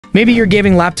Maybe your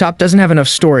gaming laptop doesn't have enough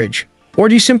storage, or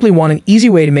do you simply want an easy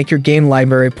way to make your game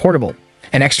library portable?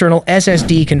 An external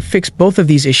SSD can fix both of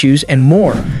these issues and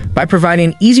more by providing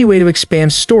an easy way to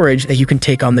expand storage that you can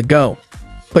take on the go.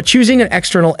 But choosing an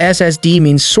external SSD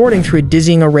means sorting through a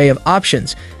dizzying array of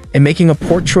options, and making a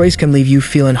poor choice can leave you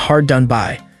feeling hard done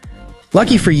by.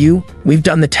 Lucky for you, we've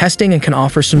done the testing and can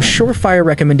offer some surefire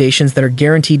recommendations that are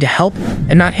guaranteed to help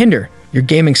and not hinder your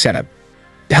gaming setup.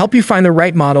 To help you find the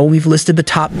right model, we've listed the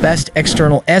top best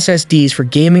external SSDs for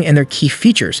gaming and their key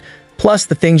features, plus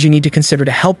the things you need to consider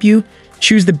to help you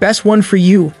choose the best one for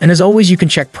you. And as always, you can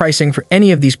check pricing for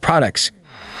any of these products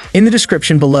in the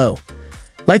description below.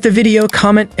 Like the video,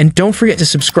 comment, and don't forget to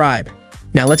subscribe.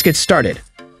 Now let's get started.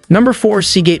 Number 4.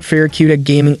 Seagate FireCuda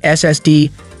Gaming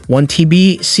SSD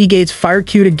 1TB. Seagate's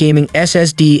FireCuda Gaming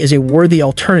SSD is a worthy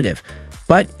alternative,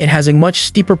 but it has a much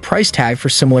steeper price tag for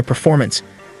similar performance.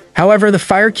 However, the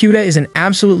FireCuda is an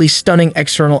absolutely stunning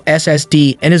external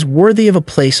SSD and is worthy of a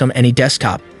place on any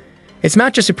desktop. It's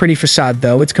not just a pretty facade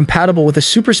though, it's compatible with a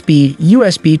super speed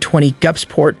USB 20 GUPS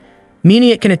port, meaning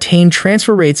it can attain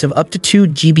transfer rates of up to 2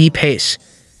 GB pace.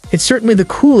 It's certainly the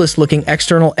coolest looking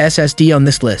external SSD on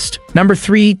this list. Number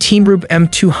 3. Teamgroup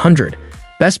M200.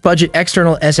 Best budget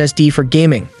external SSD for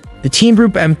gaming. The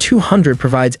Teamgroup M200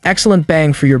 provides excellent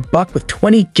bang for your buck with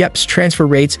 20 GBps transfer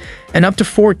rates and up to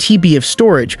 4 TB of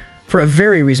storage for a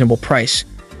very reasonable price.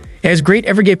 It has great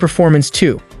everyday performance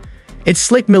too. Its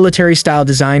slick military-style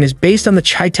design is based on the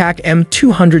Chi-Tac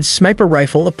M200 sniper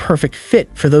rifle, a perfect fit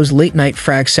for those late-night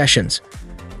frag sessions.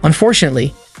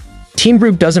 Unfortunately,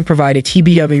 Teamgroup doesn't provide a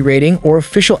TBW rating or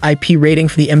official IP rating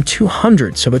for the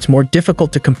M200, so it's more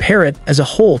difficult to compare it as a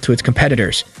whole to its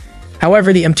competitors.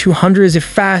 However, the M200 is a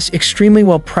fast, extremely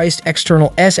well-priced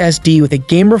external SSD with a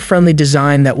gamer-friendly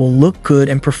design that will look good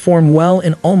and perform well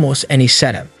in almost any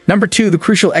setup. Number 2. The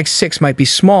Crucial X6 might be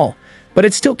small, but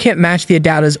it still can't match the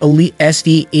Adata's Elite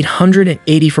SD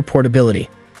 880 for portability.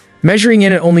 Measuring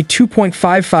in at only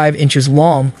 2.55 inches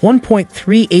long,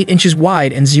 1.38 inches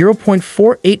wide, and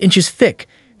 0.48 inches thick,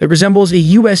 it resembles a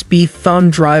USB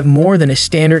thumb drive more than a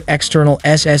standard external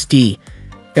SSD.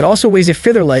 It also weighs a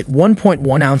featherlight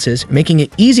 1.1 ounces, making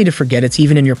it easy to forget it's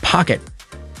even in your pocket.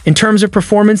 In terms of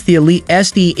performance, the Elite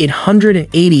SD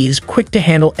 880 is quick to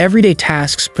handle everyday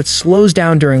tasks but slows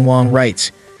down during long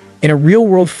writes. In a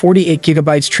real-world 48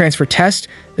 GB transfer test,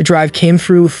 the drive came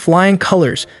through with flying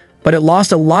colors, but it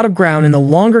lost a lot of ground in the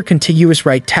longer contiguous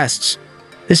write tests.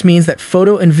 This means that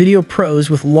photo and video pros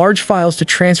with large files to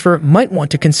transfer might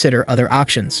want to consider other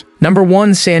options. Number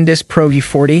 1. SanDisk Pro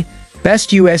V40.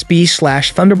 Best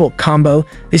USB/Thunderbolt combo.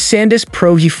 The SanDisk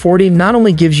Pro V40 not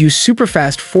only gives you super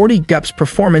fast 40 GBps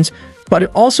performance, but it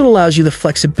also allows you the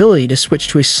flexibility to switch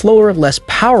to a slower, less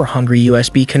power-hungry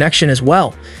USB connection as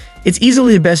well. It's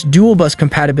easily the best dual-bus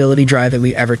compatibility drive that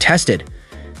we've ever tested.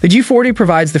 The G40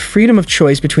 provides the freedom of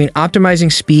choice between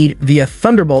optimizing speed via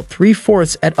Thunderbolt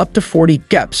 3/4 at up to 40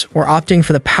 GBps or opting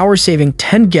for the power-saving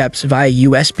 10 GBps via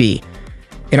USB.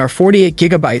 In our 48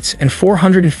 GB and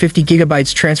 450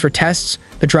 GB transfer tests,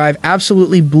 the drive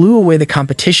absolutely blew away the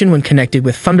competition when connected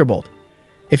with Thunderbolt.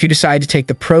 If you decide to take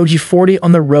the Pro G40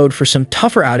 on the road for some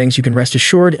tougher outings, you can rest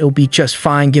assured it'll be just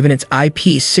fine given its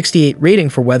IP68 rating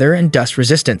for weather and dust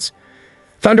resistance.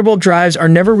 Thunderbolt drives are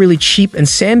never really cheap, and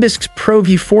SanDisk's Pro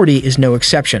V40 is no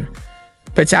exception.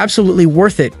 But it's absolutely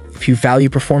worth it if you value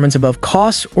performance above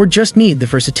cost or just need the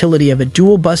versatility of a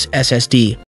dual-bus SSD.